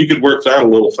think, but you could work that a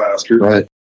little faster. Right.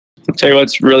 I'll tell you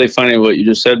what's really funny, what you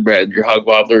just said, Brad. Your hog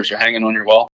wobblers are hanging on your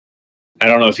wall. I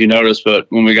don't know if you noticed, but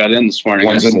when we got in this morning,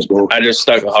 I just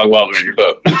stuck a hog wobbler in your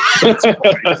boat.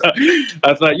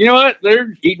 I thought, you know what?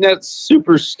 They're eating that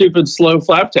super stupid slow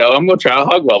flaptail. I'm going to try a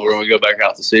hog wobbler when we go back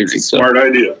out this evening. Smart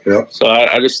idea. Yeah. So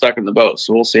I just stuck in the boat.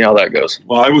 So we'll see how that goes.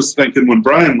 Well, I was thinking when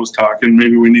Brian was talking,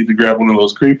 maybe we need to grab one of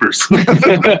those creepers.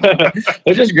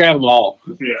 Let's just grab them all.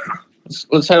 Yeah.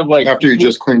 Let's have like after you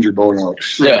just cleaned your boat out.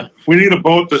 Yeah. We need a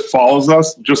boat that follows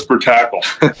us just for tackle.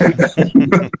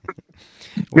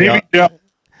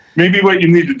 Maybe what you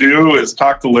need to do is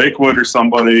talk to Lakewood or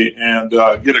somebody and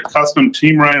get a custom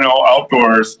Team Rhino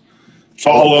Outdoors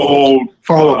follow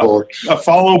boat, a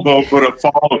follow boat, but a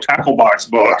follow tackle box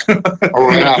boat.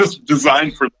 Just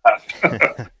designed for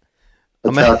that.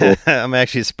 I'm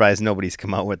actually surprised nobody's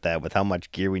come out with that, with how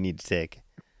much gear we need to take.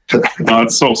 No,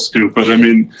 it's so stupid. I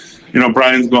mean,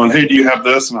 Brian's going, hey, do you have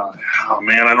this? And I'm like, oh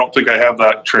man, I don't think I have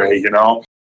that tray,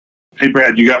 Hey,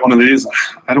 Brad, you got one of these?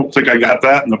 I don't think I got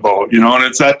that in the boat, and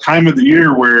it's that time of the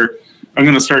year where I'm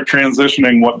going to start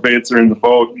transitioning what baits are in the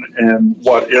boat and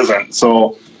what isn't.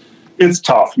 So it's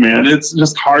tough, man. It's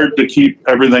just hard to keep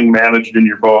everything managed in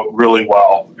your boat really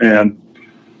well. And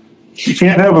you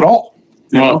can't have it all.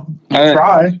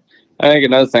 Try. I think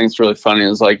another thing that's really funny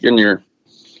is like I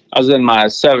was in my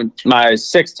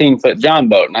 16-foot John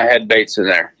boat, and I had baits in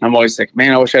there. I'm always thinking,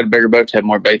 man, I wish I had a bigger boat to have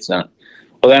more baits in it.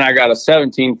 Well, then I got a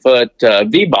 17-foot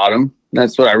V-bottom.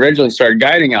 That's what I originally started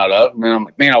guiding out of. And I'm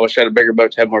like, man, I wish I had a bigger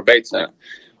boat to have more baits in it.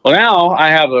 Well, now I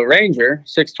have a Ranger,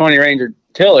 620 Ranger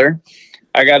tiller.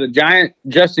 I got a giant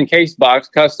just-in-case box,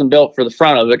 custom built for the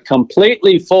front of it,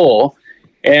 completely full.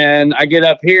 And I get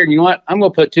up here, and you know what? I'm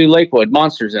going to put 2 Lakewood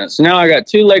monsters in it. So now I got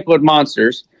 2 Lakewood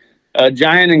monsters, a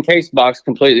giant encased box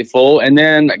completely full. And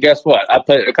then guess what? I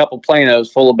put a couple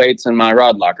Planos full of baits in my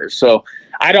rod lockers. So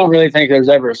I don't really think there's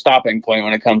ever a stopping point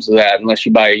when it comes to that, unless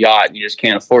you buy a yacht and you just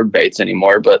can't afford baits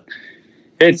anymore. But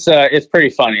It's pretty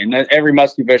funny, and every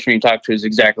musky fisherman you talk to is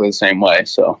exactly the same way.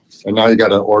 So, And now you got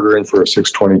to order in for a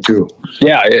 622.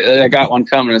 yeah, I got one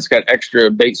coming. It's got extra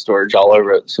bait storage all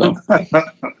over it. So,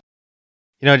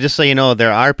 Just so you know,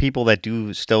 there are people that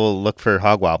do still look for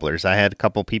hog wobblers. I had a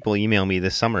couple people email me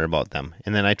this summer about them,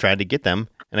 and then I tried to get them,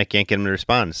 and I can't get them to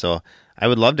respond. So I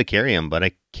would love to carry them, but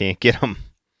I can't get them.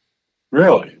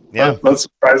 Really? Yeah. That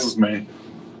surprises me.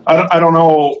 I don't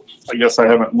know. I guess I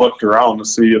haven't looked around to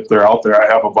see if they're out there. I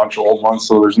have a bunch of old ones,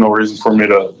 so there's no reason for me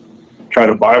to try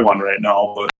to buy one right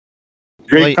now. But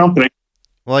great company.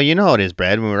 Well, you know how it is,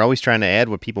 Brad. We're always trying to add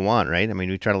what people want, right? I mean,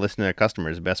 we try to listen to our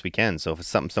customers the best we can. So if it's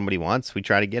something somebody wants, we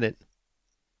try to get it.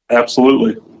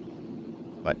 Absolutely.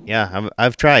 But yeah,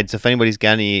 I've tried. So if anybody's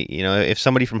got any, if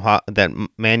somebody from that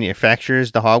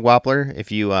manufactures the hog wobbler,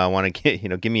 if you want to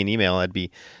get, give me an email, that'd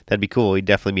be cool. We'd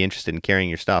definitely be interested in carrying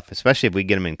your stuff, especially if we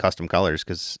get them in custom colors,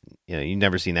 because you've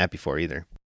never seen that before either.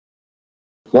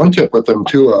 One tip with them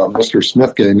too, Mr.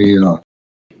 Smith gave me,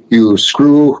 you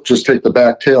just take the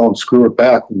back tail and screw it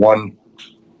back one,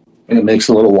 and it makes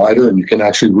it a little wider, and you can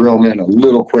actually reel them in a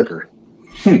little quicker.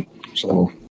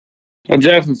 So. Well,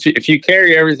 Jeff, if you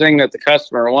carry everything that the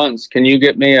customer wants, can you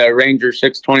get me a Ranger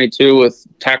 622 with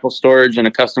tackle storage and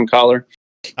a custom collar?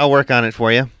 I'll work on it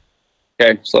for you.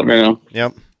 Okay, just let me know.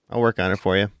 Yep, I'll work on it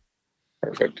for you.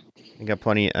 Perfect.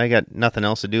 I got nothing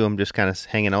else to do. I'm just kind of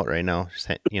hanging out right now,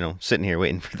 just sitting here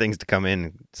waiting for things to come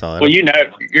in. So well,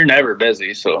 you're never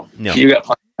busy, so no. You got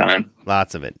plenty of time.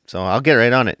 Lots of it. So I'll get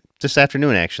right on it this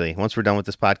afternoon. Actually, once we're done with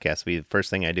this podcast, will be the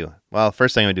first thing I do. Well,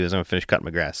 first thing I do is I'm gonna finish cutting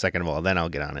my grass. Second of all, then I'll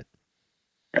get on it.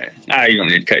 Right. You don't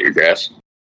need to cut your grass.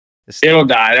 It'll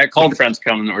die. That cold front's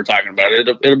coming that we're talking about.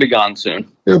 It'll be gone soon.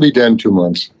 It'll be dead in 2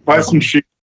 months. Buy some sheep.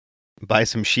 Buy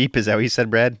some sheep? Is that what you said,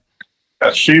 Brad?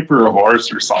 A sheep or a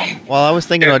horse or something. Well, I was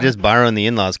thinking about just borrowing the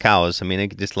in-laws' cows. I mean, I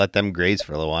could just let them graze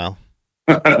for a little while.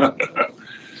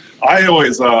 I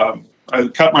always I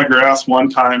cut my grass one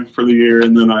time for the year,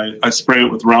 and then I spray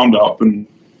it with Roundup, and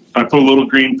I put a little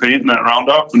green paint in that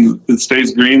Roundup, and it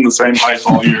stays green the same height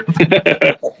all year.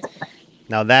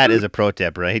 Now that is a pro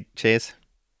tip, right, Chase?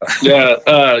 Yeah,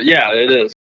 it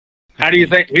is. Who do you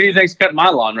think's cutting my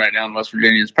lawn right now in West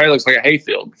Virginia? It probably looks like a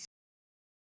hayfield.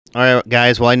 All right,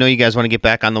 guys. Well, I know you guys want to get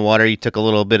back on the water. You took a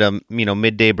little bit of,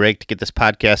 midday break to get this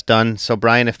podcast done. So,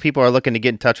 Brian, if people are looking to get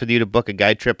in touch with you to book a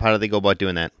guide trip, how do they go about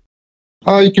doing that?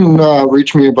 You can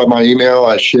reach me by my email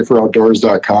at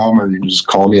SchaeferOutdoors.com, or you can just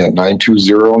call me at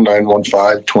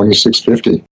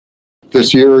 920-915-2650.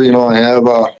 This year, I have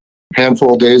a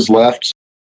handful of days left.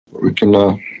 We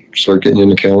can start getting in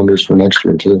the calendars for next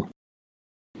year, too.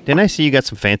 Didn't I see you got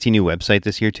some fancy new website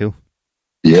this year, too?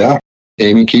 Yeah.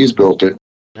 Amy Keys built it.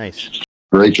 Nice.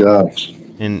 Great job.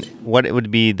 And what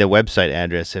would be the website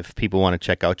address if people want to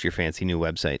check out your fancy new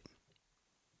website?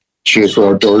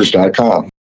 SchaeferOutdoors.com.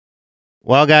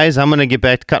 Well, guys, I'm going to get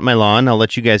back to cutting my lawn. I'll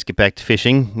let you guys get back to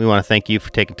fishing. We want to thank you for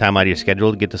taking time out of your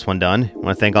schedule to get this one done. I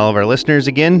want to thank all of our listeners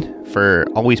again for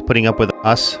always putting up with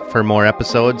us for more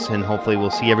episodes, and hopefully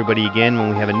we'll see everybody again when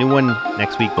we have a new one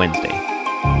next week, Wednesday.